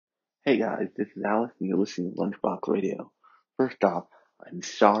Hey guys, this is Alex and you're listening to Lunchbox Radio. First off, I'm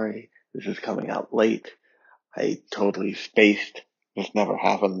sorry this is coming out late. I totally spaced. This never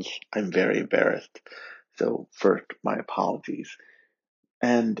happens. I'm very embarrassed. So first, my apologies.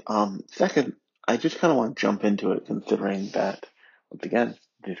 And second, I just kind of want to jump into it considering that, once again,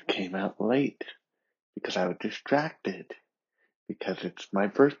 this came out late because I was distracted because it's my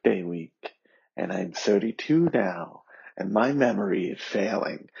birthday week and I'm 32 now and my memory is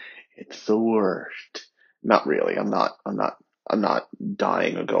failing. It's the worst. Not really. I'm not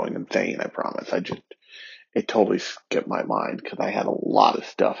dying or going insane. I promise. It totally skipped my mind because I had a lot of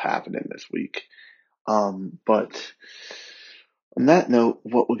stuff happening this week. But on that note,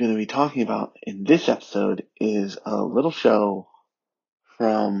 what we're going to be talking about in this episode is a little show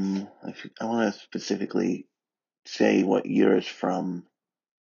from, I want to specifically say what year it's from.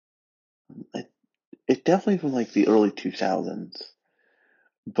 It's definitely from like the early 2000s,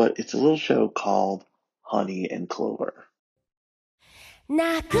 but it's a little show called Honey and Clover.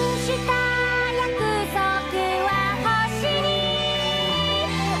 なくした約束は星に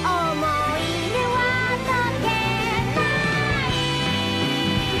思い出は溶けない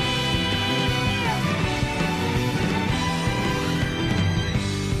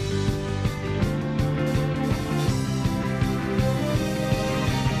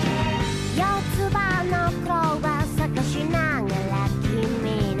四つ葉のクローバー探しながら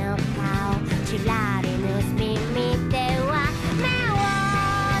君の顔ちらり盗み見ては目を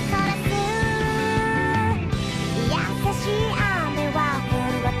そらす優しい雨は降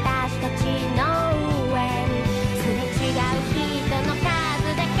る私たちの上にすれ違う人の数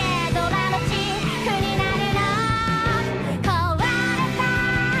だけドラマチックになるの壊れた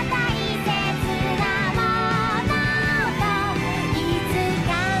大切なものといつか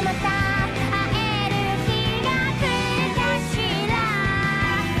また会える日が来るかしら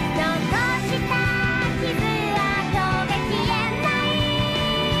残した傷跡が消えない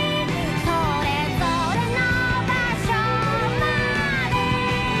それぞれの場所まで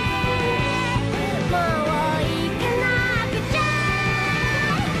もう行かなくちゃ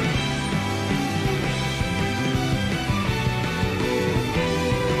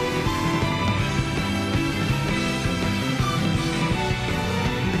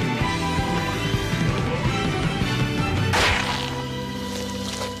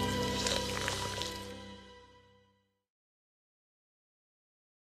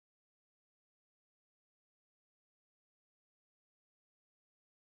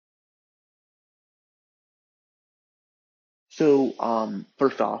So,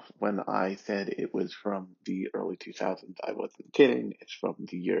 first off, when I said it was from the early 2000s, I wasn't kidding. It's from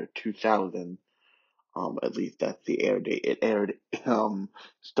the year 2000. At least that's the air date. It aired,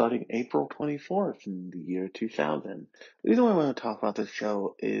 starting April 24th in the year 2000. The reason why I want to talk about this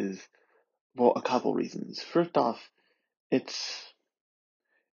show is, well, a couple reasons. First off, it's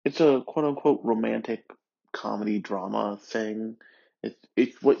it's a quote unquote romantic comedy drama thing.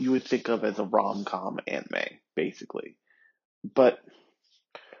 It's what you would think of as a rom-com anime, basically. But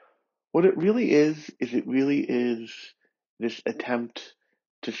what it really is it really is this attempt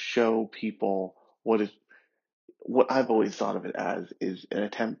to show people what I've always thought of it as is an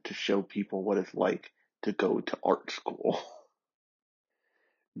attempt to show people what it's like to go to art school.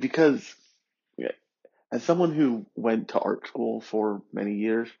 Because yeah, as someone who went to art school for many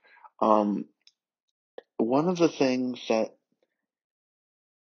years, um, one of the things that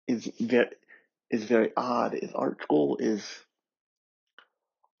is very is very odd is art school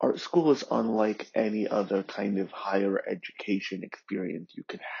is unlike any other kind of higher education experience you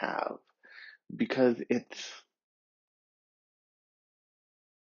could have because it's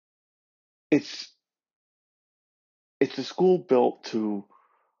it's a school built to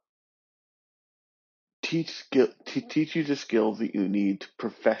to teach you the skills that you need to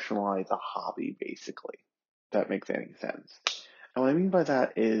professionalize a hobby, basically. If that makes any sense. And what I mean by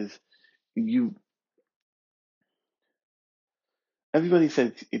that is you everybody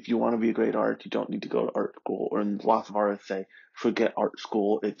says if you want to be a great artist, you don't need to go to art school. Or lots of artists say, forget art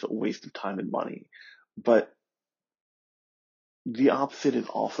school, it's a waste of time and money. But the opposite is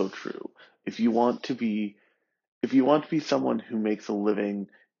also true. If you want to be if you want to be someone who makes a living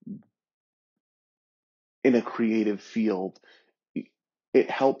in a creative field, it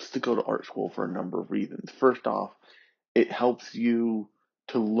helps to go to art school for a number of reasons. First off, it helps you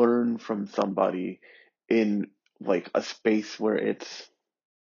to learn from somebody in like a space where it's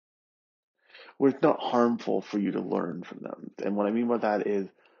not harmful for you to learn from them. And what I mean by that is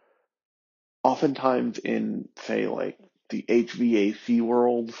oftentimes in say like the HVAC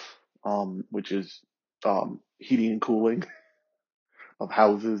world, which is heating and cooling, of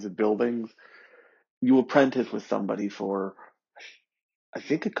houses and buildings. You apprentice with somebody for, I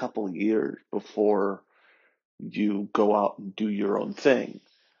think, a couple of years before you go out and do your own thing.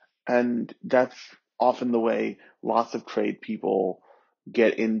 And that's often the way lots of trade people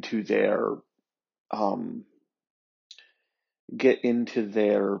get into their um,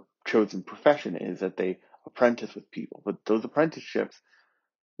 chosen profession, is that they apprentice with people. But those apprenticeships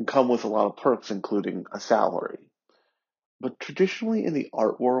come with a lot of perks, including a salary. But traditionally in the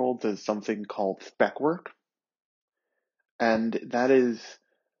art world, there's something called spec work, and that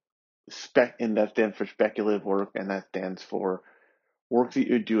stands for speculative work, and that stands for work that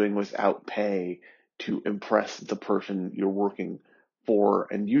you're doing without pay to impress the person you're working for,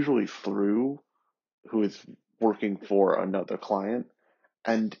 and usually through, who is working for another client.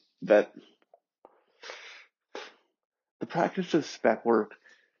 And that the practice of spec work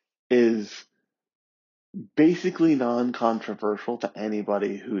is basically non-controversial to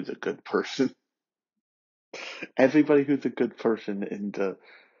anybody who's a good person. Everybody who's a good person in the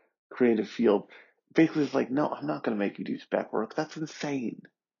creative field basically is like, no, I'm not going to make you do spec work. That's insane.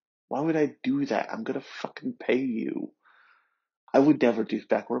 Why would I do that? I'm going to fucking pay you. I would never do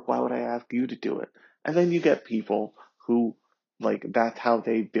spec work. Why would I ask you to do it? And then you get people who, like, that's how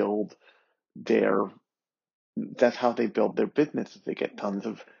they build their businesses. They get tons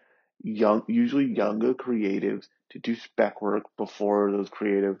of usually younger creatives to do spec work before those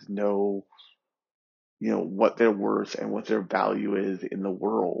creatives know, what they're worth and what their value is in the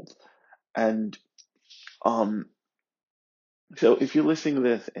world. And um, so if you're listening to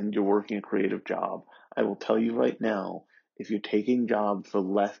this and you're working a creative job, I will tell you right now, if you're taking jobs for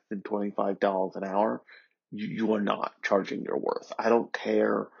less than $25 an hour, you are not charging your worth. I don't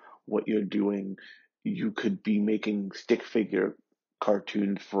care what you're doing. You could be making stick figure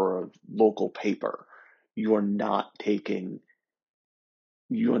cartoons for a local paper. You are not making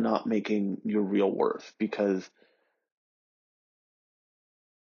your real worth, because,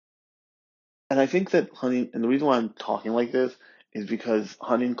 and I think that and the reason why I'm talking like this is because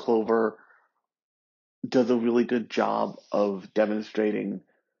Honey and Clover does a really good job of demonstrating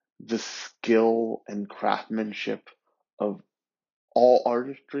the skill and craftsmanship of all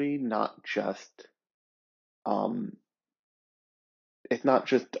artistry, not just um it's not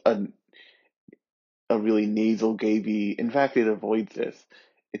just a really nasal gazey. In fact, it avoids this.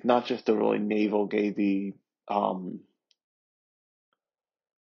 It's not just a really navel gazey um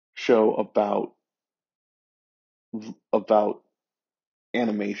show about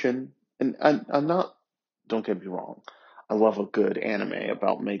animation. And I'm not, don't get me wrong, I love a good anime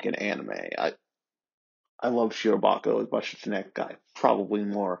about making anime. I love Shirobako as much as the next guy, probably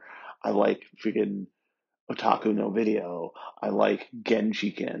more. I like freaking Otaku no Video. I like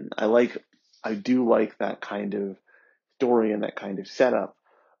Genshiken. I do like that kind of story and that kind of setup.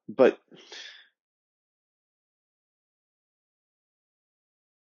 But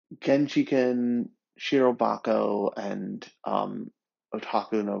Genshiken, Shirobako, and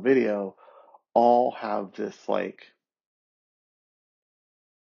Otaku no Video all have this like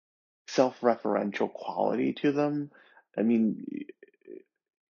self-referential quality to them. I mean,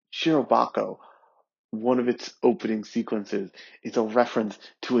 Shirobako, one of its opening sequences is a reference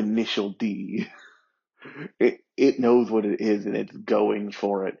to Initial D. It knows what it is and it's going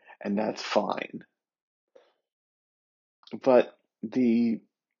for it, and that's fine. But the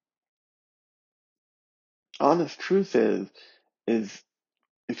honest truth is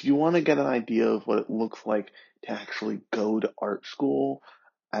if you want to get an idea of what it looks like to actually go to art school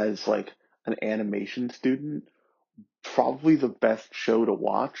as like an animation student, probably the best show to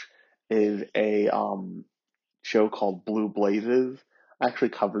watch is a show called Blue Blazes. I actually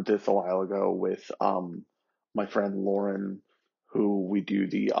covered this a while ago with my friend Lauren, who we do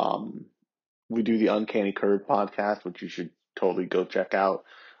the Uncanny Curve podcast, which you should totally go check out,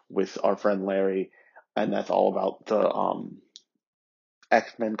 with our friend Larry, and that's all about the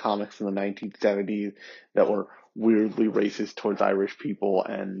X-Men comics in the 1970s that were weirdly racist towards Irish people,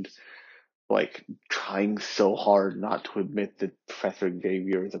 and like trying so hard not to admit that Professor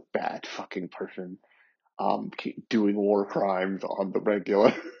Xavier is a bad fucking person, doing war crimes on the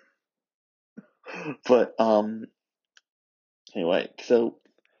regular. But anyway, so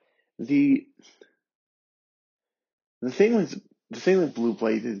the the thing was the thing that Blue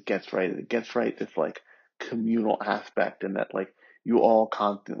Blazes gets right is it gets right this like communal aspect, and that like you all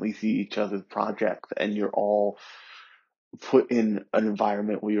constantly see each other's projects, and you're all put in an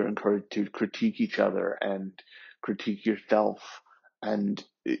environment where you're encouraged to critique each other and critique yourself. And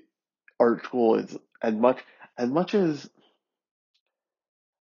art school is as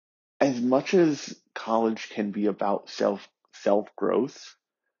much as college can be about self-growth,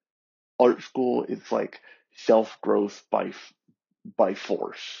 art school is like self-growth by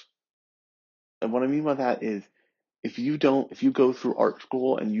force. And what I mean by that is if you go through art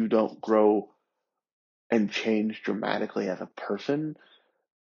school and you don't grow and change dramatically as a person,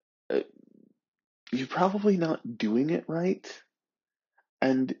 uh, you're probably not doing it right.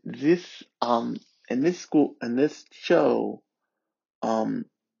 And this show um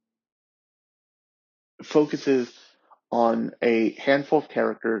focuses on a handful of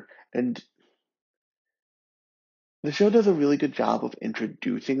characters, and the show does a really good job of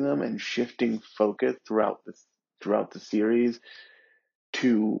introducing them and shifting focus throughout the series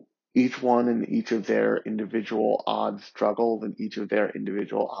to each one and each of their individual odd struggles and each of their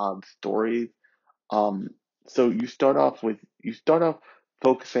individual odd stories. Um, so you start off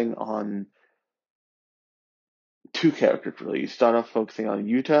focusing on two characters really. You start off focusing on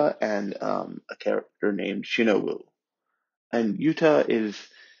Yuta and a character named Shinobu. And Yuta is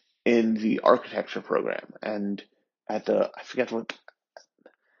in the architecture program, and at the I forget what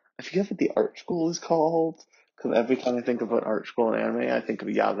the art school is called, because every time I think about art school and anime, I think of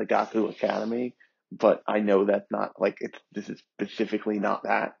Yamagaku Academy, but I know that's not, like, this is specifically not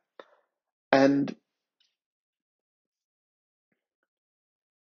that. And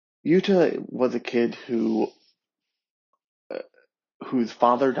Yuta was a kid uh, whose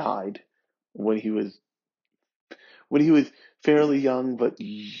father died when he was fairly young, but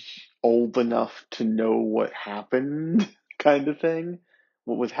old enough to know what happened, kind of thing,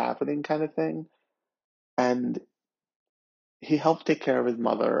 what was happening, kind of thing. And he helped take care of his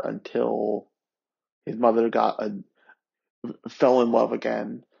mother until his mother fell in love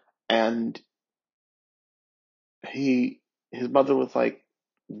again, and his mother was like,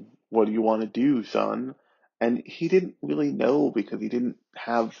 "What do you want to do, son?" And he didn't really know because he didn't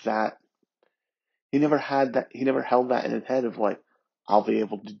have that. He never had that. He never held that in his head of like, I'll be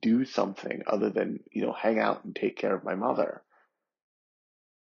able to do something other than hang out and take care of my mother.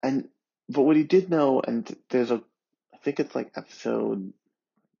 And but what he did know, and I think it's like episode.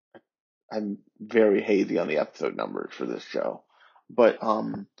 I'm very hazy on the episode numbers for this show, but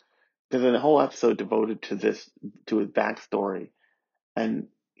there's a whole episode devoted to his backstory, and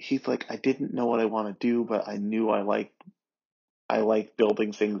he's like, I didn't know what I want to do, but I knew I like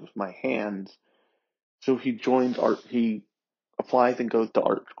building things with my hands. So he joins art. He applies and goes to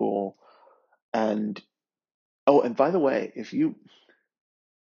art school. And oh, and by the way, if you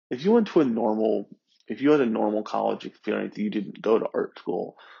went to a normal if you had a normal college experience, you didn't go to art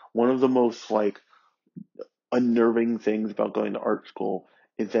school. One of the most like unnerving things about going to art school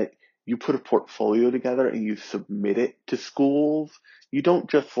is that you put a portfolio together and you submit it to schools. You don't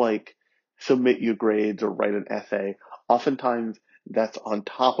just like submit your grades or write an essay. Oftentimes that's on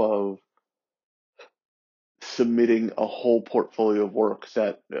top of submitting a whole portfolio of work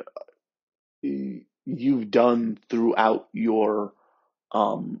that you've done throughout your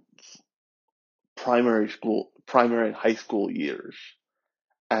um, primary and high school years.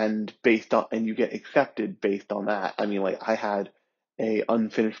 And you get accepted based on that. I mean, like I had a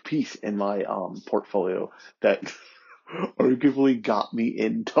unfinished piece in my portfolio that arguably got me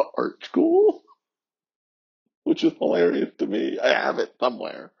into art school, which is hilarious to me. I have it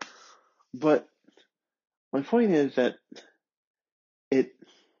somewhere. But my point is that it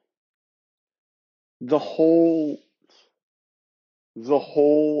the whole the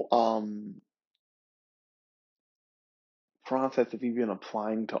whole process of even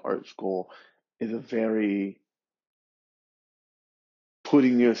applying to art school is a very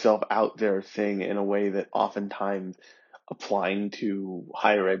putting yourself out there thing in a way that oftentimes applying to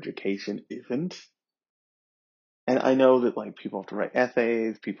higher education isn't. And I know that like people have to write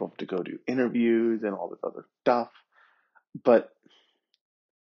essays, people have to go do interviews and all this other stuff. But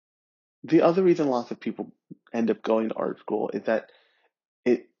the other reason lots of people end up going to art school is that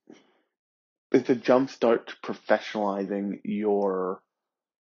it it's a jump start to professionalizing your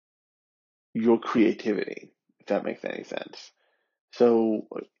creativity, if that makes any sense. So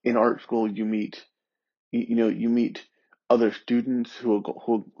in art school you meet other students who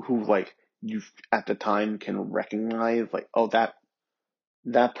like you at the time can recognize like, oh,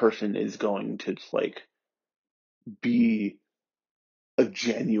 that person is going to like be a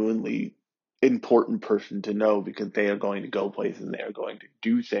genuinely important person to know because they are going to go places and they are going to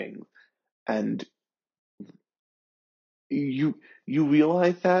do things. And you you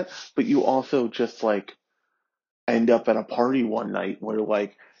realize that, but you also just like end up at a party one night where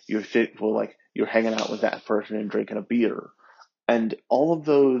like you're hanging out with that person and drinking a beer. And all of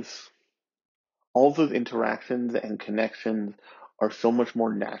those interactions and connections are so much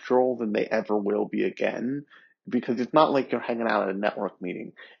more natural than they ever will be again because it's not like you're hanging out at a network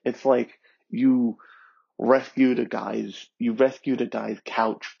meeting. It's like you you rescued a guy's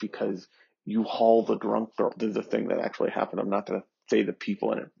couch because you hauled a drunk girl. This is a thing that actually happened. I'm not going to say the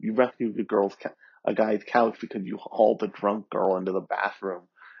people in it. You rescued a guy's couch because you hauled a drunk girl into the bathroom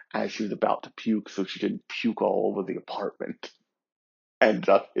as she was about to puke, so she didn't puke all over the apartment and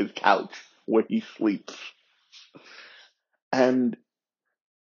his couch where he sleeps. And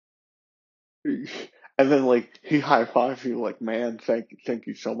then like he high fives you like, man, thank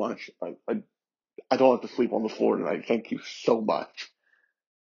you so much. I don't have to sleep on the floor tonight. Thank you so much.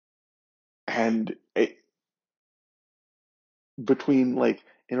 And between like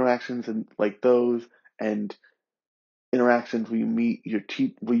interactions and like those and interactions where you meet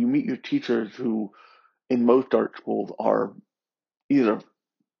your teachers who in most art schools are either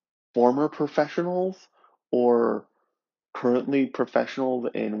former professionals or currently professionals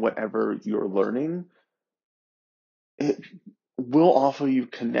in whatever you're learning, it will offer you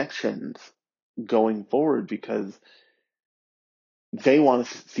connections going forward because they want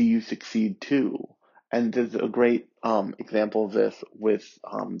to see you succeed too. And there's a great example of this with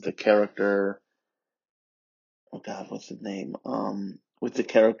the character. Oh God, what's his name? With the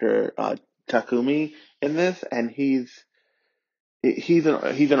character Takumi in this, and he's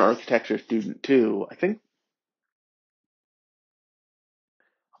an architecture student too. I think.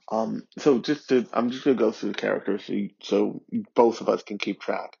 So I'm just gonna go through the characters so both of us can keep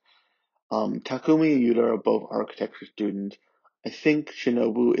track. Takumi and Yuta are both architecture students. I think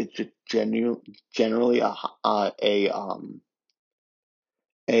Shinobu is just generally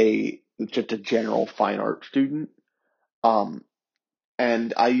a just a general fine art student. Um,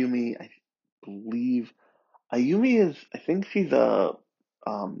 and Ayumi, I believe I think she's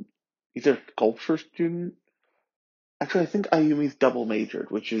um, either a sculpture student. Actually, I think Ayumi's double majored,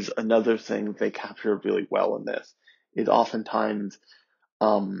 which is another thing they capture really well in this. Is oftentimes,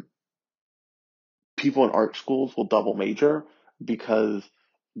 um, people in art schools will double major because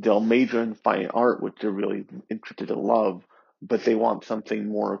they'll major in fine art, which they're really interested in love, but they want something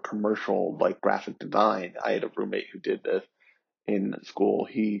more commercial like graphic design. I had a roommate who did this in school.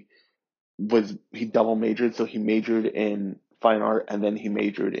 He double majored, so he majored in fine art and then he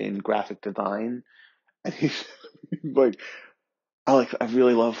majored in graphic design. And he's like, I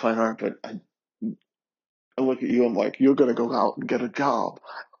really love fine art, but I look at you, I'm like, you're gonna go out and get a job.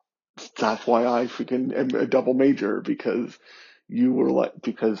 That's why I freaking am a double major because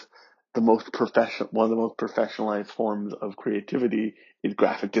because one of the most professionalized forms of creativity is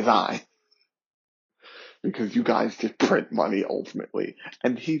graphic design because you guys just print money ultimately.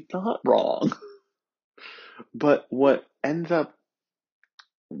 And he's not wrong. But what ends up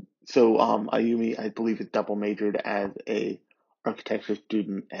Ayumi, I believe, is double majored as a architecture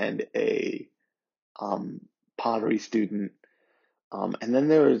student and a um pottery student. And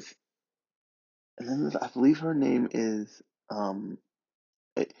then I believe her name is um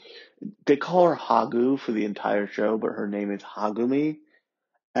they call her Hagu for the entire show, but her name is Hagumi.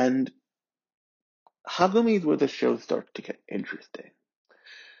 And Hagumi is where the show starts to get interesting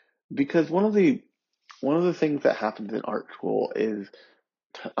because one of the things that happens in art school is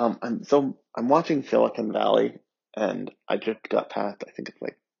I'm watching Silicon Valley, and I just got past, I think it's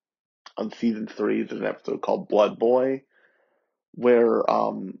like on season 3, there's an episode called Blood Boy where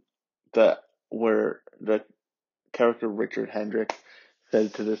the where the character Richard Hendricks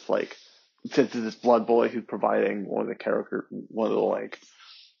says to this like says to this blood boy who's providing one of the like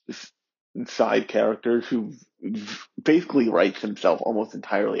side characters who basically writes himself almost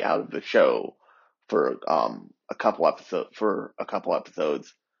entirely out of the show for a couple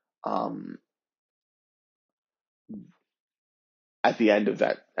episodes um at the end of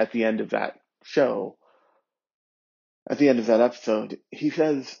that show at the end of that episode he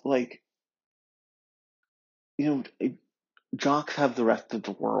says like, you know, jocks have the rest of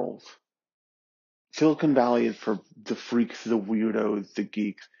the world. Silicon Valley is for the freaks, the weirdos, the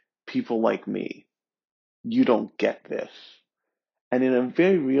geeks, people like me. You don't get this. And in a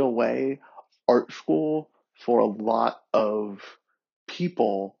very real way, art school for a lot of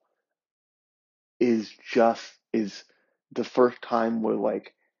people is the first time where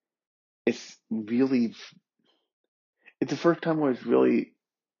like it's really it's the first time where it's really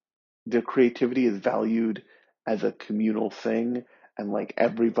their creativity is valued as a communal thing and like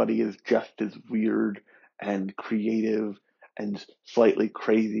everybody is just as weird and creative and slightly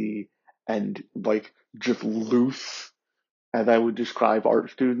crazy and like just loose as I would describe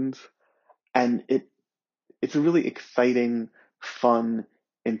art students. And it's a really exciting, fun,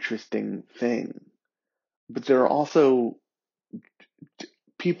 interesting thing. But there are also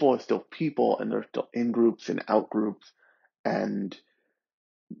people are still people, and they're still in groups and out groups, and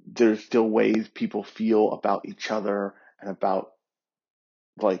there's still ways people feel about each other and about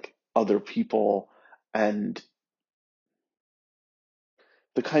like other people, and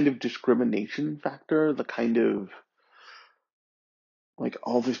the kind of discrimination factor, the kind of like,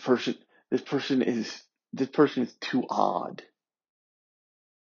 oh, this person is this person is too odd,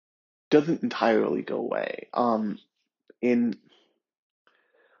 doesn't entirely go away. In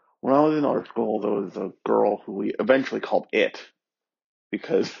When I was in art school, there was a girl who we eventually called It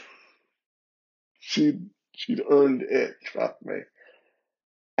because she'd earned it, trust me.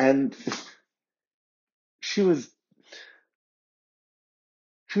 And she was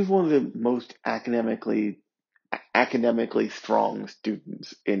she was one of the most academically strong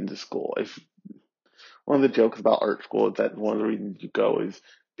students in the school. If One of the jokes about art school is that one of the reasons you go is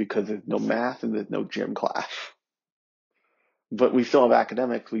because there's no math and there's no gym class. But we still have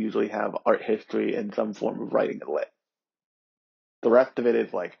academics. We usually have art history and some form of writing and lit. The rest of it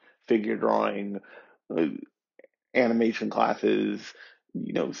is like figure drawing, uh, animation classes,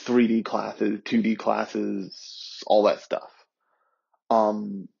 3D classes, 2D classes, all that stuff.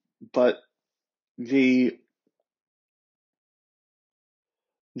 But the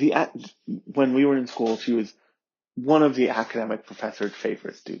the when we were in school, she was one of the academic professor's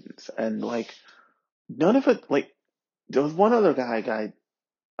favorite students, and like none of it, like there was one other guy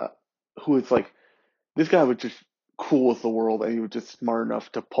uh, who was like, this guy was just cool as the world, and he was just smart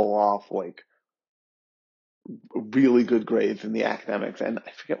enough to pull off like really good grades in the academics, and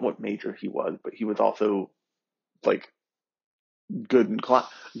I forget what major he was, but he was also like good in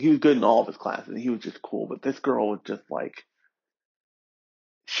class. He was good in all of his classes, and he was just cool. But this girl was just like,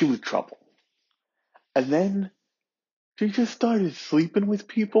 she was trouble. And then she just started sleeping with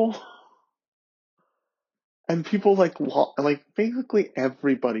people, and people like basically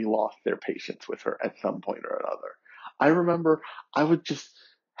everybody lost their patience with her at some point or another. I remember I was just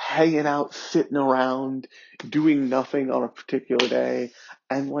hanging out, sitting around, doing nothing on a particular day,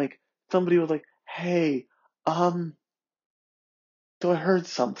 and like somebody was like, "Hey, um, so I heard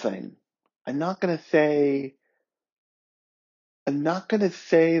something. I'm not gonna say I'm not gonna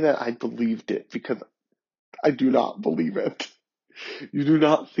say that I believed it because I do not believe it. You do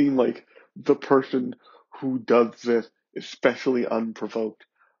not seem like the person who does this, especially unprovoked.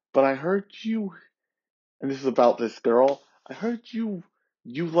 But I heard you, and this is about this girl, I heard you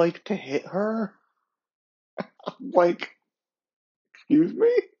like to hit her? Like, excuse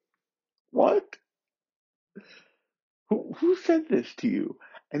me? What? Who said this to you?"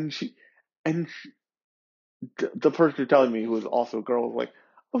 And the person telling me, who was also a girl, was like,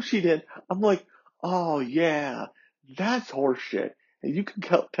 "Oh, she did." I'm like, "Oh yeah, that's horseshit." And you can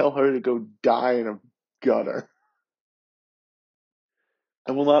tell her to go die in a gutter.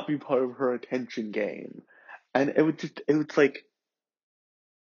 I will not be part of her attention game. And it was like,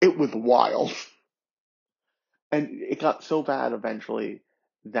 it was wild. And it got so bad eventually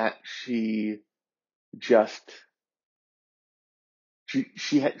that just, she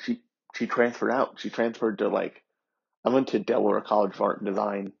transferred out. She transferred to like, I went to Delaware College of Art and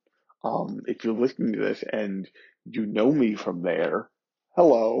Design. If you're listening to this and you know me from there,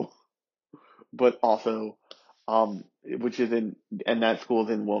 hello. But also, which is and that school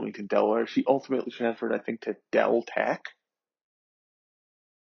is in Wilmington, Delaware. She ultimately transferred, I think, to Del Tech.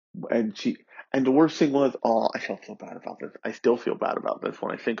 And and the worst thing was, oh, I felt so bad about this. I still feel bad about this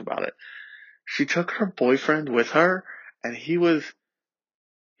when I think about it. She took her boyfriend with her, and he was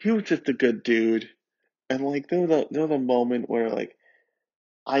just a good dude. And like there was a moment where like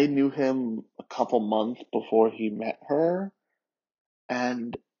I knew him a couple months before he met her,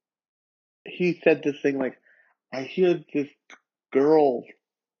 and he said this thing like, "I hear this girl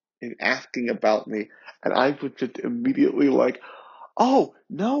is asking about me," and I was just immediately like, "Oh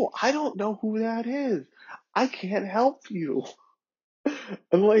no, I don't know who that is. I can't help you."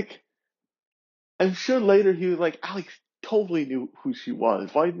 And like, I'm sure later he was like, "Alex totally knew who she was.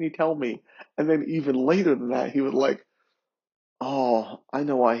 Why didn't he tell me?" And then even later than that, he was like, "Oh, I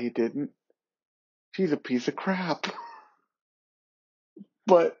know why he didn't. She's a piece of crap."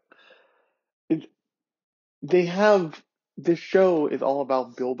 But it, they have this show is all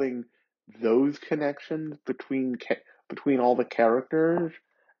about building those connections between all the characters,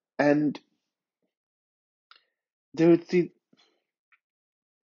 and there's these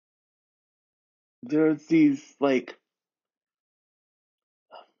there's these like,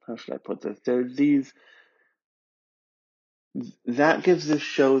 how should I put this? There's these that gives this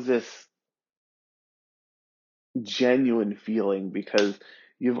show this genuine feeling because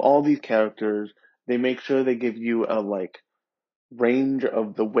you have all these characters. They make sure they give you a like range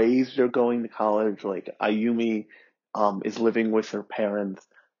of the ways they're going to college. Like Ayumi is living with her parents,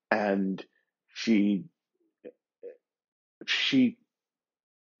 and she she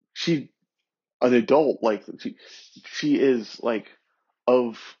she's an adult. Like she is like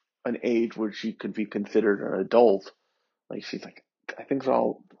of an age where she could be considered an adult. Like she's like, I think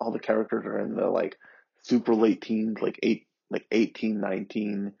all the characters are in the like super late teens, like 18,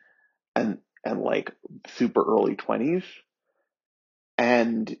 19, and like super early 20s.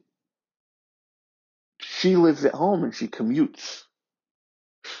 And she lives at home and she commutes.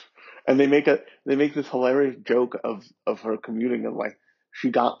 And they make this hilarious joke of her commuting, and like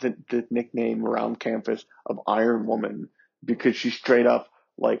she got the nickname around campus of Iron Woman because she straight up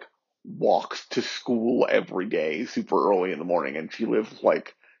like walks to school every day super early in the morning, and she lives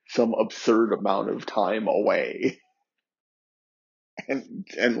like some absurd amount of time away.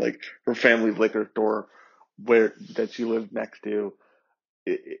 And like her family's liquor store where that she lived next to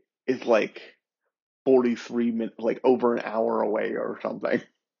is like 43 minutes, like over an hour away or something.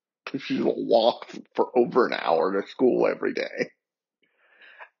 She walks for over an hour to school every day.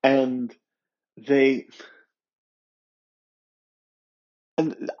 And they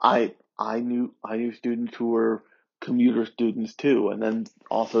and I knew students who were commuter students too. And then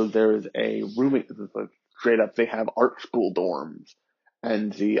also there's a rooming, like straight up they have art school dorms.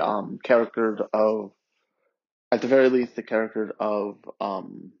 And the characters of, at the very least, the characters of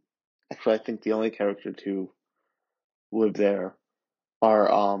actually I think the only characters who live there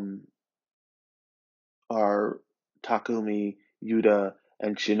are are Takumi, Yuta,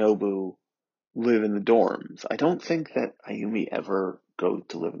 and Shinobu live in the dorms. I don't think that Ayumi ever goes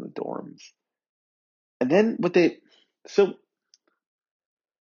to live in the dorms. And then so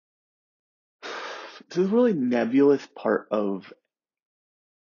this is a really nebulous part of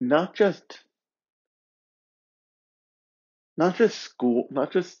not just school,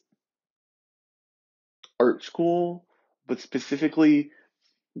 not just art school, but specifically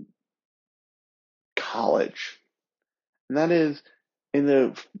college. And that is in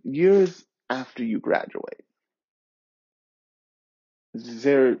the years after you graduate.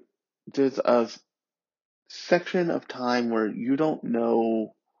 There, there's a section of time where you don't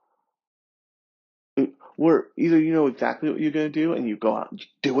know, where either you know exactly what you're going to do and you go out and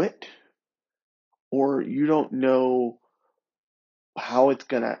do it, or you don't know how it's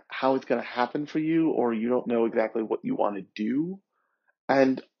gonna happen for you, or you don't know exactly what you want to do.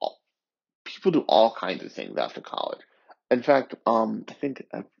 And people do all kinds of things after college. In fact, I think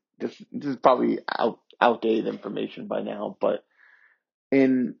this is probably outdated information by now, but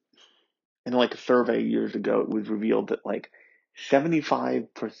in like a survey years ago, it was revealed that like 75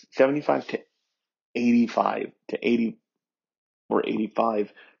 to 85 to 80 or 85%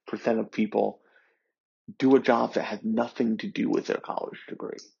 of people do a job that has nothing to do with their college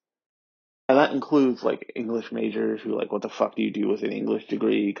degree. And that includes like English majors who like, what the fuck do you do with an English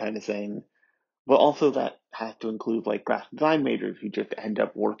degree kind of thing. But also that has to include like graphic design majors who just end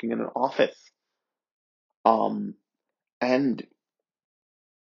up working in an office. Um, and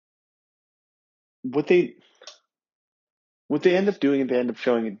what they what they end up doing is they end up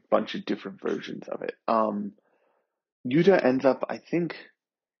showing a bunch of different versions of it. Yuta ends up, I think,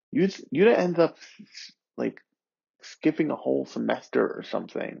 Yuta ends up like skipping a whole semester or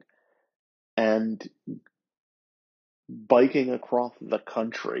something and biking across the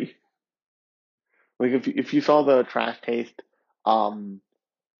country. Like if you saw the Trash Taste, um,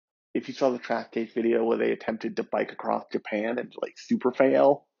 if you saw the Trash Taste video where they attempted to bike across Japan and like super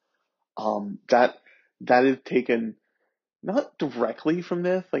fail, that is taken not directly from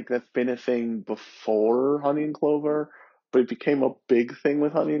this. Like that's been a thing before Honey and Clover, but it became a big thing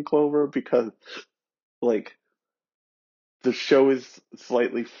with Honey and Clover because like the show is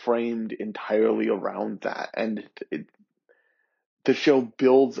slightly framed entirely around that, and the show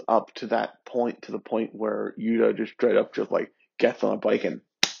builds up to that point, to the point where Yuta just straight up just like gets on a bike and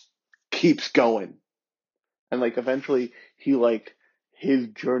keeps going. And like eventually he like his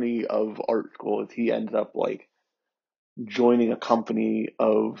journey of art school is he ends up like joining a company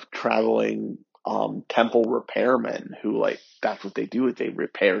of traveling temple repairmen who like that's what they do, is they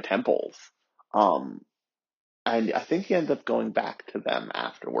repair temples. Um and I think he ends up going back to them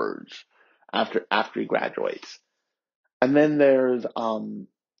afterwards, after he graduates. And then there's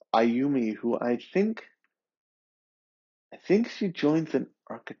Ayumi, who I think she joins an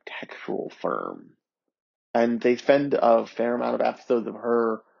architectural firm, and they spend a fair amount of episodes of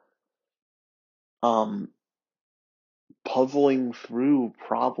her um puzzling through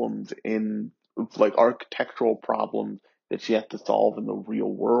problems in like architectural problems that she has to solve in the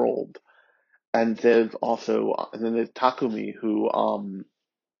real world. And there's Takumi who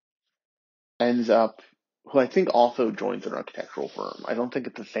ends up, who I think also joins an architectural firm. I don't think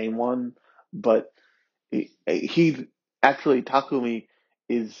it's the same one, but he's actually, Takumi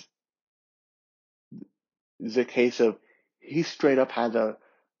is the case of, he straight up has a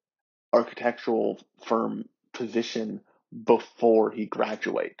architectural firm position before he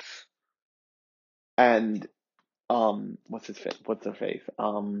graduates. And what's her face?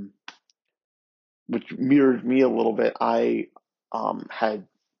 Which mirrored me a little bit. I had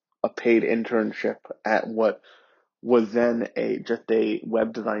a paid internship at what was then just a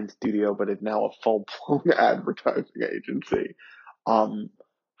web design studio, but is now a full-blown advertising agency.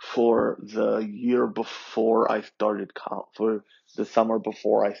 For the year before I started for the summer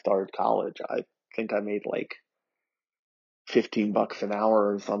before I started college, I think I made like $15 an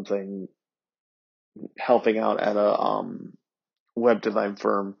hour or something, helping out at a web design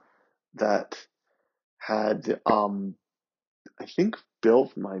firm that had I think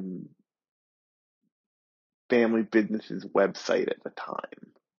built my family business's website at the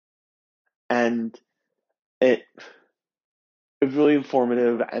time. And it was really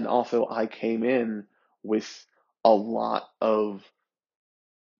informative, and also I came in with a lot of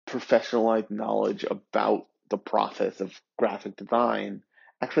professionalized knowledge about the process of graphic design.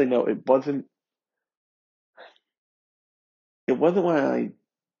 Actually, no, it wasn't when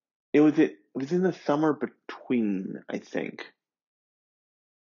it was in the summer between, I think.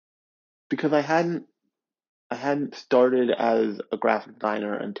 Because I hadn't started as a graphic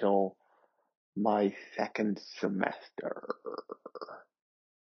designer until my second semester,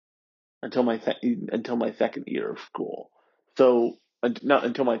 until my second year of school. So not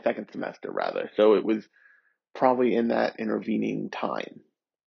until my second semester rather. So it was probably in that intervening time.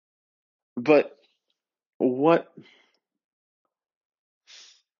 But what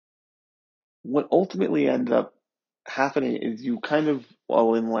ultimately ends up happening is you kind of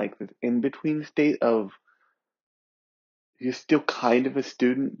are in like this in between state of, you're still kind of a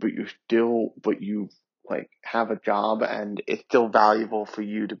student, but you like have a job, and it's still valuable for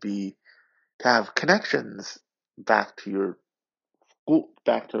you to have connections back to your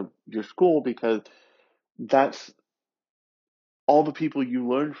school, because that's all the people you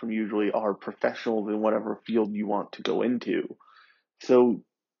learn from usually are professionals in whatever field you want to go into. So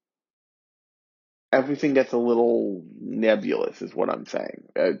everything gets a little nebulous, is what I'm saying,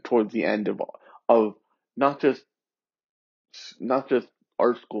 towards the end of not just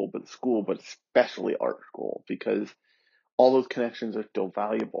art school, but especially art school, because all those connections are still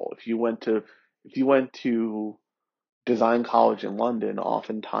valuable. If you went to design college in London,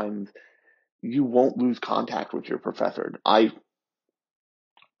 oftentimes you won't lose contact with your professor. I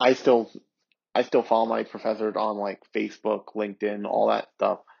still follow my professors on like Facebook, LinkedIn, all that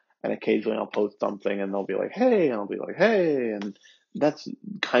stuff, and occasionally I'll post something and they'll be like, "Hey," and I'll be like, "Hey," and that's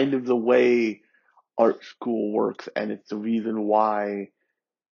kind of the way art school works, and it's the reason why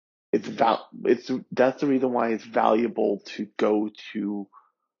that's the reason why it's valuable to go to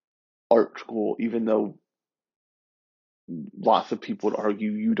art school, even though lots of people would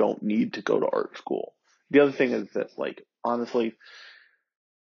argue you don't need to go to art school. The other thing is that, like, honestly,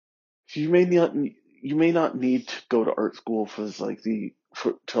 you may not need to go to art school to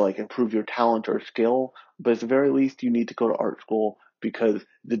like improve your talent or skill, but at the very least you need to go to art school because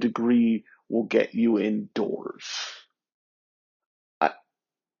the degree will get you indoors.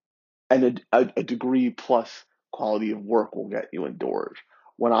 And a degree plus quality of work will get you indoors.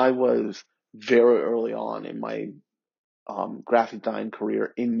 When I was very early on in my graphic design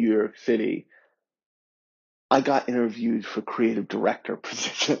career in New York City, I got interviewed for creative director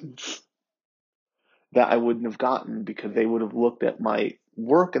positions that I wouldn't have gotten, because they would have looked at my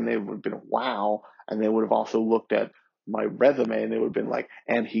work and they would have been wow, and they would have also looked at my resume and they would have been like,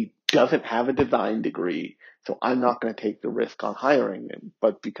 and he doesn't have a design degree, so I'm not going to take the risk on hiring him.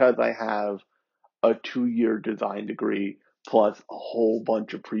 But because I have a 2-year design degree plus a whole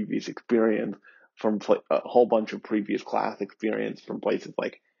bunch of previous experience a whole bunch of previous class experience from places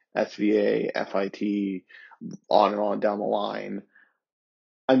like SVA, FIT, on and on down the line,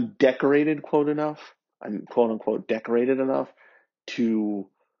 I'm decorated, I'm quote unquote decorated enough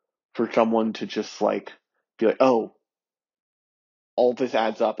for someone to just like be like, "Oh, all this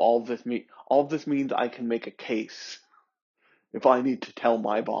adds up. All this means I can make a case if I need to tell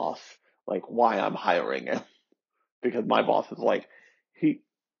my boss like why I'm hiring him." Because my boss is like,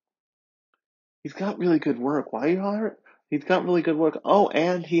 he's got really good work. Why are you hiring? He's got really good work. Oh,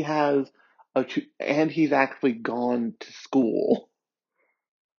 and and he's actually gone to school.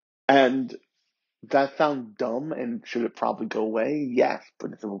 And that sounds dumb, and should it probably go away? Yes,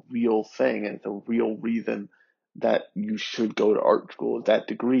 but it's a real thing, and it's a real reason that you should go to art school. That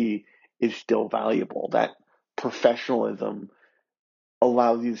degree is still valuable. That professionalism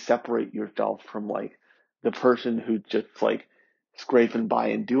allows you to separate yourself from like the person who's just like scraping by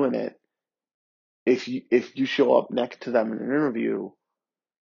and doing it. If you show up next to them in an interview,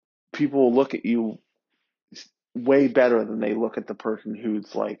 people will look at you way better than they look at the person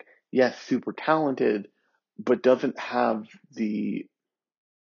who's like, yes, super talented, but the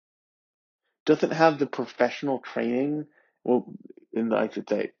doesn't have the professional training. Well, and I should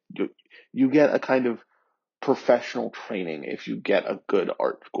say, you get a kind of professional training if you get a good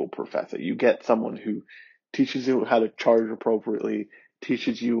art school professor. You get someone who teaches you how to charge appropriately,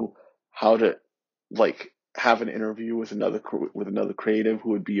 teaches you how to like have an interview with another creative who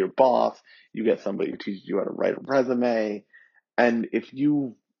would be your boss. You get somebody who teaches you how to write a resume, and if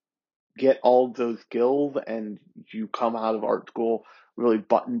you get all of those skills and you come out of art school really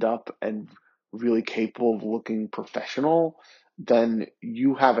buttoned up and really capable of looking professional, then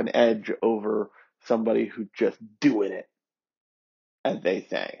you have an edge over somebody who's just doing it, as they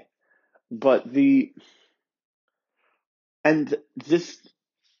say. But this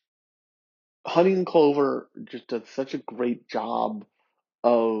Honey and Clover just does such a great job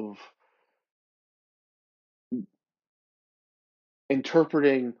of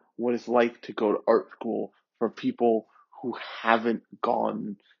interpreting what it's like to go to art school for people who haven't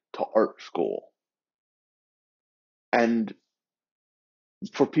gone to art school. And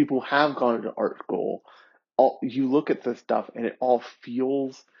for people who have gone to art school, you look at this stuff and it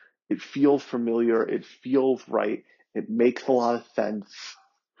feels familiar, it feels right, it makes a lot of sense.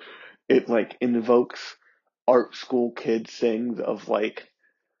 It like invokes art school kids things of like,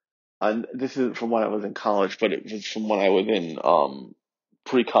 and this isn't from when I was in college, but it was from when I was in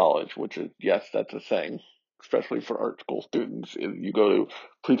pre-college, which is, yes, that's a thing, especially for art school students. You go to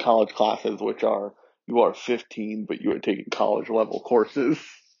pre-college classes, which are, you are 15, but you are taking college level courses,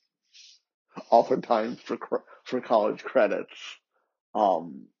 oftentimes for college credits.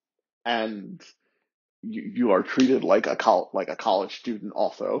 Um, and you are treated like a college student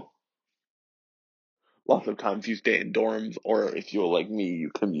also. Lots of times you stay in dorms, or if you're like me, you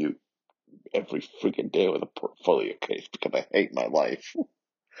commute every freaking day with a portfolio case because I hate my life.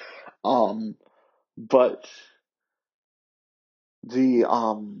 Um, but the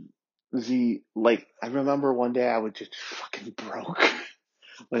like I remember one day I was just fucking broke.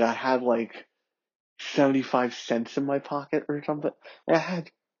 Like I had like 75 cents in my pocket or something. I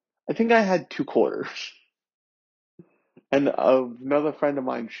think I had 2 quarters. And another friend of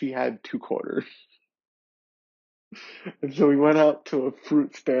mine, she had 2 quarters. And so we went out to a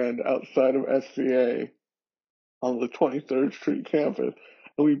fruit stand outside of SCA on the 23rd Street campus,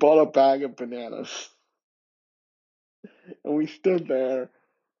 and we bought a bag of bananas. And we stood there,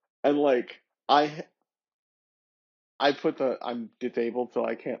 and like I I'm disabled, so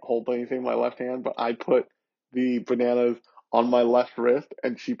I can't hold anything in my left hand, but I put the bananas on my left wrist,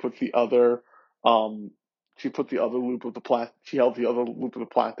 and um, she held the other loop of the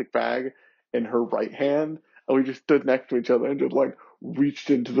plastic bag in her right hand, and we just stood next to each other and just like reached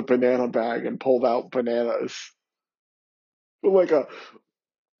into the banana bag and pulled out bananas for like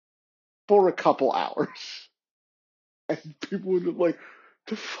for a couple hours. And people were just like,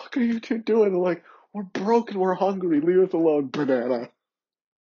 the fuck are you two doing? They're like, we're broken, we're hungry, leave us alone, banana.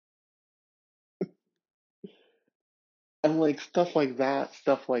 And like stuff like that,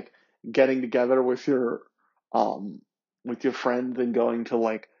 stuff like getting together um with your friends and going to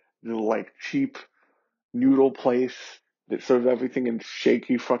like the like cheap noodle place that serves everything in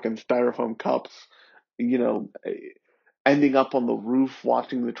shaky fucking styrofoam cups, you know, ending up on the roof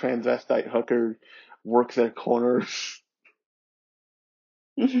watching the transvestite hooker work their corners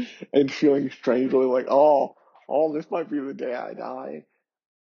and feeling strangely like, this might be the day I die.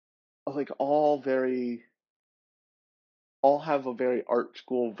 Like all have a very art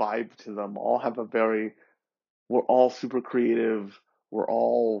school vibe to them. All have a very, we're all super creative. We're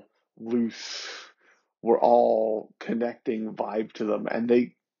all loose. We're all connecting vibe to them. And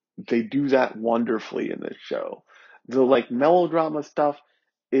they do that wonderfully in this show. The like melodrama stuff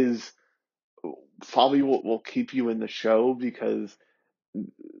is probably what will keep you in the show because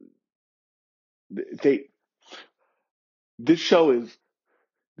they, this show is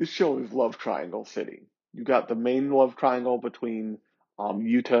this show is Love Triangle City. You got the main love triangle between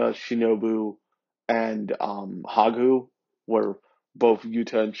Yuta, Shinobu, and Hagu, where both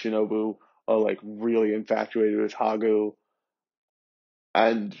Yuta and Shinobu are like really infatuated with Hagu,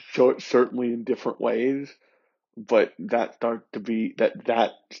 and show it certainly in different ways. but that starts to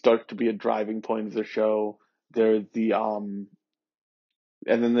be a driving point of the show. There's and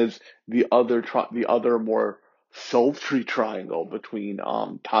then there's the other more sultry triangle between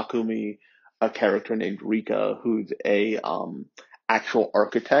Takumi, a character named Rika, who's a actual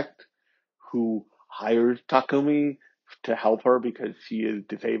architect who hires Takumi to help her because she is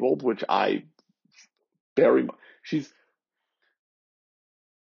disabled, which I very much she's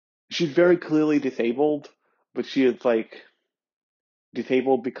very clearly disabled, but she is like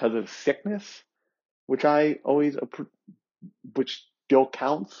disabled because of sickness, which I always which still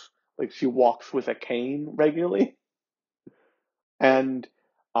counts. Like she walks with a cane regularly. And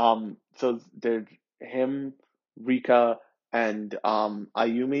so there's him, Rika, and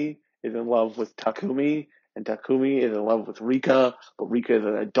Ayumi is in love with Takumi, and Takumi is in love with Rika, but Rika is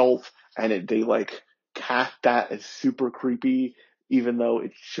an adult, and they like cast that as super creepy, even though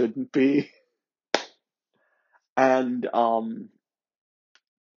it shouldn't be. And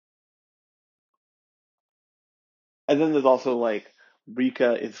then there's also like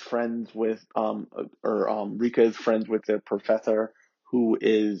Rika is friends with Rika is friends with the professor who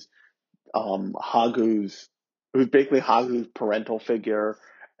is Hagu's, who's basically Hagu's parental figure,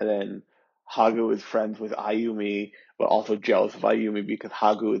 and then Hagu is friends with Ayumi, but also jealous of Ayumi because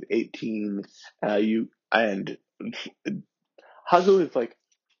Hagu is 18, and Hagu is like,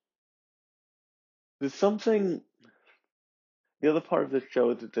 there's something, the other part of this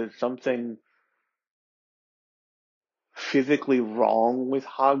show is that there's something physically wrong with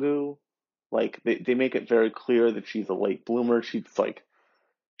Hagu. Like, they make it very clear that she's a late bloomer. She,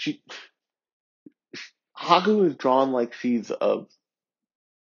 Hagu is drawn like she's a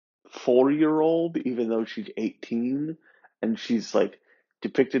 4-year-old, even though she's 18, and she's like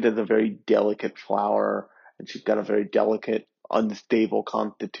depicted as a very delicate flower, and she's got a very delicate, unstable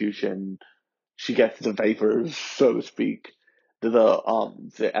constitution. She gets the vapors, so to speak.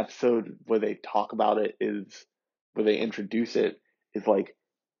 The episode where they talk about it is where they introduce it is like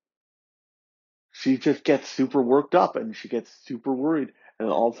she just gets super worked up and she gets super worried, and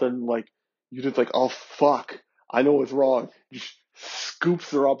all of a sudden like you just like, oh fuck, I know what's wrong. Just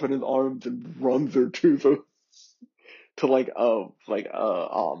scoops her up in his arms and runs her to like a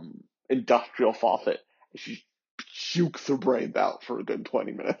industrial faucet. And she pukes her brains out for a good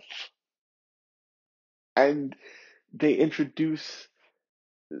 20 minutes. And they introduce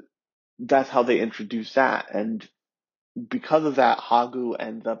that's how they introduce that, and because of that, Hagu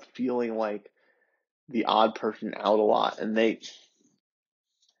ends up feeling like the odd person out a lot, and they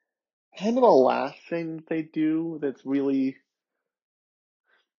kind of the last thing they do that's really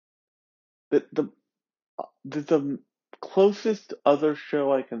the closest other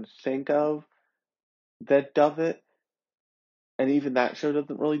show I can think of that does it, and even that show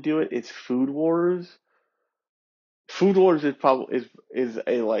doesn't really do it. It's Food Wars. Food Wars is probably is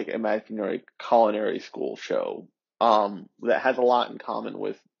a like imaginary culinary school show that has a lot in common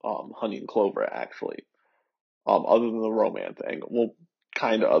with Honey and Clover actually. Other than the romance angle. Well,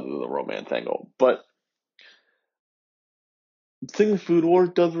 kind of other than the romance angle. But the thing Food Wars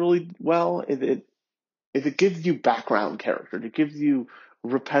does really well is it gives you background characters. It gives you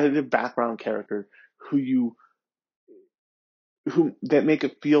repetitive background characters who you who that make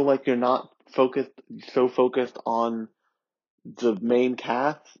it feel like you're not focused on the main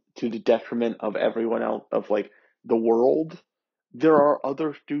cast to the detriment of everyone else, of like the world. There are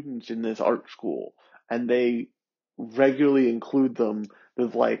other students in this art school, and they regularly include them.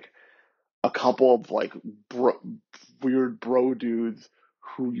 There's like a couple of like weird bro dudes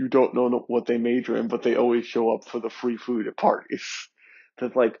who you don't know what they major in, but they always show up for the free food at parties.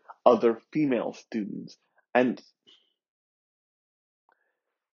 There's like other female students, and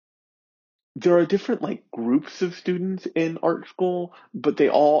there are different like groups of students in art school, but they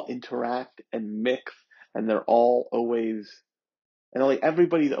all interact and mix, and they're all always, and like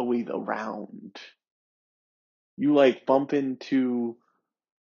everybody's always around. You like bump into,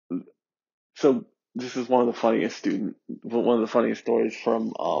 so this is one of the funniest stories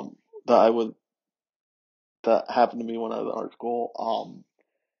from that I would that happened to me when I was in art school.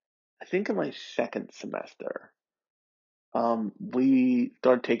 I think in my second semester, we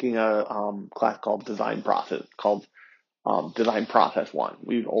started taking a class called Design Process One.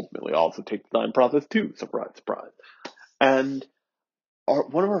 We ultimately also take Design Process Two. Surprise, surprise. And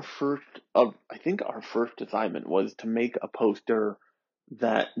one of our first I think our first assignment was to make a poster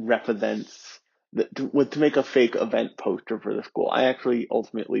that represents to make a fake event poster for the school. I actually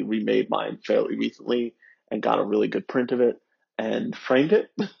ultimately remade mine fairly recently and got a really good print of it and framed it.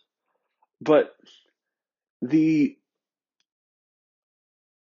 But the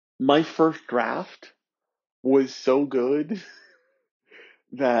my first draft was so good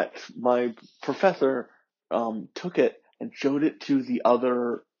that my professor took it and showed it to the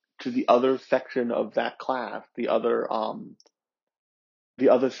other section of that class, the other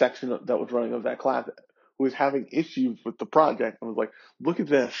section that was running of that class, who was having issues with the project, and was like, "Look at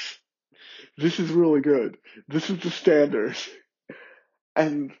this. This is really good. This is the standard."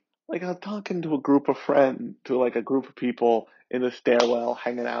 And like I was talking to a group of friends, to like a group of people in the stairwell,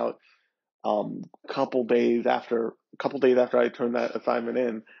 hanging out. A couple days after I turned that assignment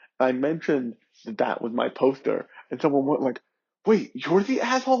in, I mentioned that that was my poster, and someone went like, "Wait, you're the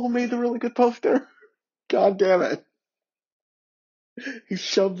asshole who made the really good poster?" God damn it! He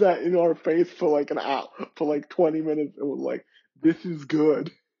shoved that in our face for like an hour, for like 20 minutes, and was like, "This is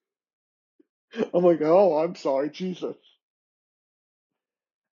good." I'm like, "Oh, I'm sorry, Jesus."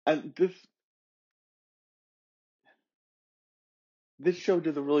 And this show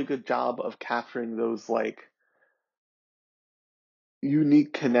did a really good job of capturing those like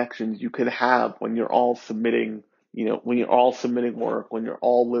unique connections you could have when you're all submitting, when you're all submitting work, when you're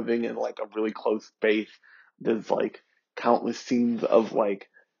all living in like a really close space. There's like countless scenes of like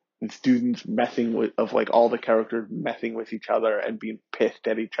students of like all the characters messing with each other and being pissed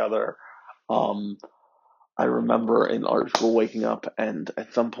at each other. Um, I remember in art school waking up, and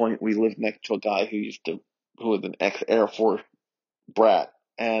at some point we lived next to a guy who was an ex-Air Force brat,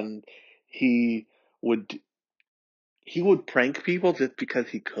 and he would he would prank people just because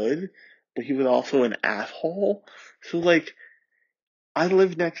he could, but he was also an asshole. So like I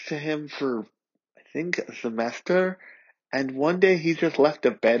lived next to him for I think a semester, and one day he just left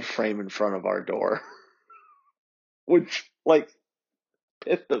a bed frame in front of our door, which like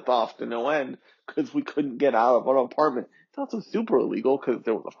pissed us off to no end because we couldn't get out of our apartment. It's also super illegal because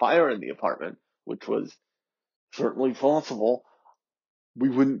there was a fire in the apartment, which was certainly possible. We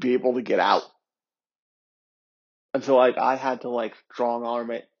wouldn't be able to get out. And so like I had to like strong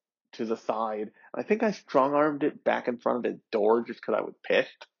arm it to the side. I think I strong armed it back in front of the door just because I was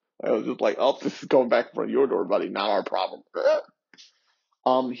pissed. I was just like, "Oh, this is going back in front of your door, buddy, not our problem."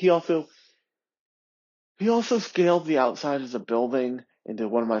 Um, he also he also scaled the outside of the building into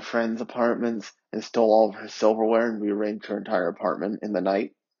one of my friend's apartments and stole all of her silverware and rearranged her entire apartment in the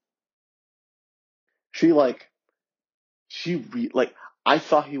night. She like like I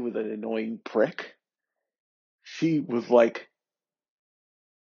thought he was an annoying prick. She was like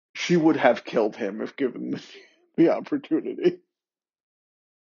she would have killed him if given the opportunity.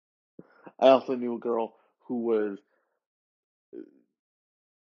 I also knew a girl who was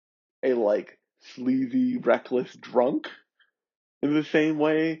a like sleazy, reckless drunk in the same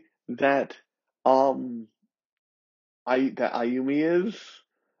way that um Ayumi is.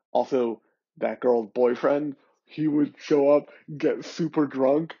 Also, that girl's boyfriend, he would show up, get super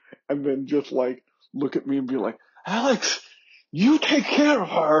drunk, and then just like look at me and be like, "Alex, you take care of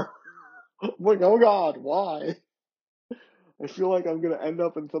her." I'm like, "Oh God, why?" I feel like I'm gonna end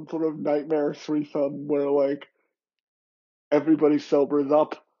up in some sort of nightmare threesome where like everybody sobers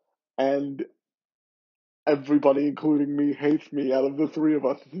up and everybody, including me, hates me. Out of the three of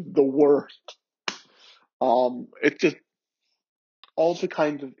us, this is the worst. It's just all the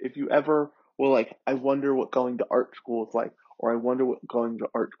kinds of, if you ever were like, "I wonder what going to art school is like," or "I wonder what going to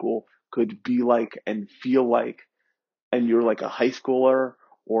art school could be like and feel like," and you're like a high schooler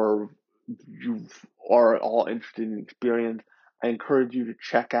or you are all interested in experience, I encourage you to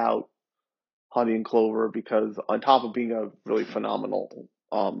check out Honey and Clover, because on top of being a really phenomenal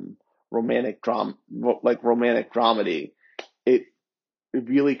romantic drama, like romantic dramedy, it it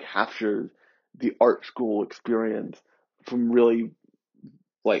really captures the art school experience from really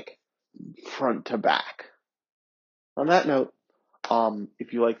like front to back. On that note,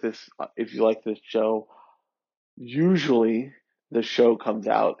 if you like this show, usually the show comes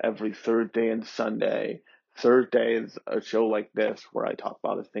out every Thursday and Sunday. Thursday is a show like this where I talk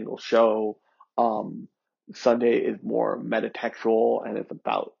about a single show. Um, Sunday is more metatextual and it's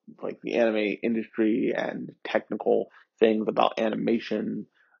about like the anime industry and technical things about animation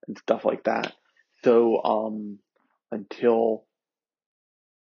and stuff like that. So, until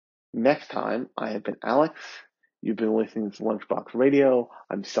next time, I have been Alex. You've been listening to Lunchbox Radio.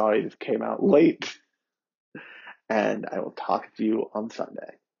 I'm sorry this came out late, and I will talk to you on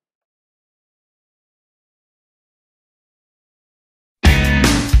Sunday.